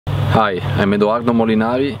Hi, I'm Edoardo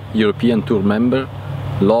Molinari, European Tour member,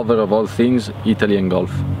 lover of all things Italian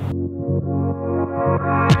golf.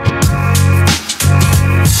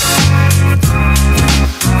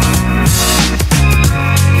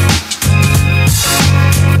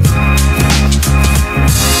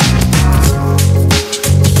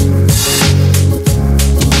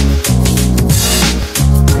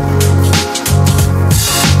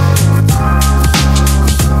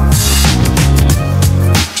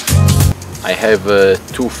 I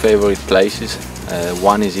have two favorite places.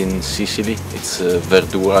 One is in Sicily, it's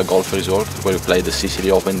Verdura Golf Resort, where we played the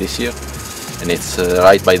Sicily Open this year, and it's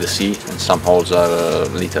right by the sea, and some holes are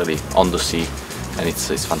literally on the sea, and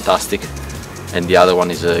it's fantastic. And the other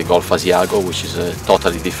one is Golf Asiago, which is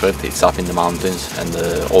totally different. It's up in the mountains and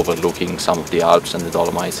overlooking some of the Alps and the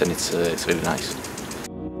Dolomites, and it's really nice.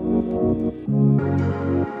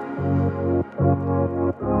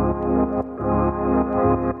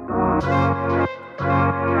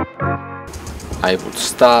 I would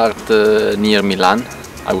start near Milan.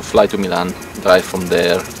 I would fly to Milan, drive from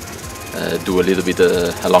there, do a little bit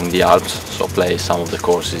along the Alps, so play some of the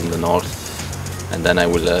courses in the north, and then I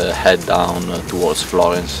will head down towards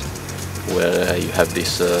Florence, where you have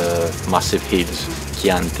these massive hills,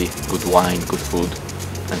 Chianti, good wine, good food,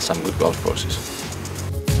 and some good golf courses.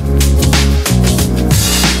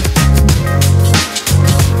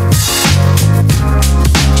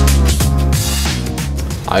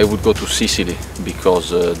 I would go to Sicily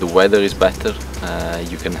because the weather is better,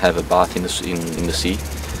 you can have a bath in the sea,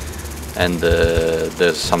 and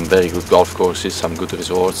there's some very good golf courses, some good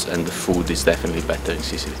resorts, and the food is definitely better in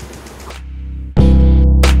Sicily.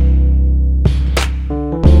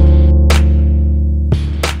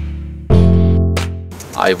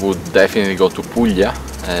 I would definitely go to Puglia,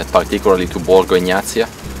 particularly to Borgo Ignazia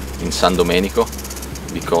in San Domenico,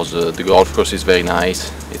 because the golf course is very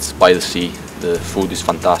nice, it's by the sea. The food is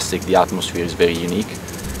fantastic, the atmosphere is very unique,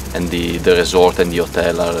 and the resort and the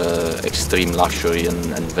hotel are extreme luxury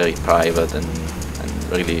and very private and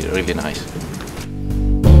really nice.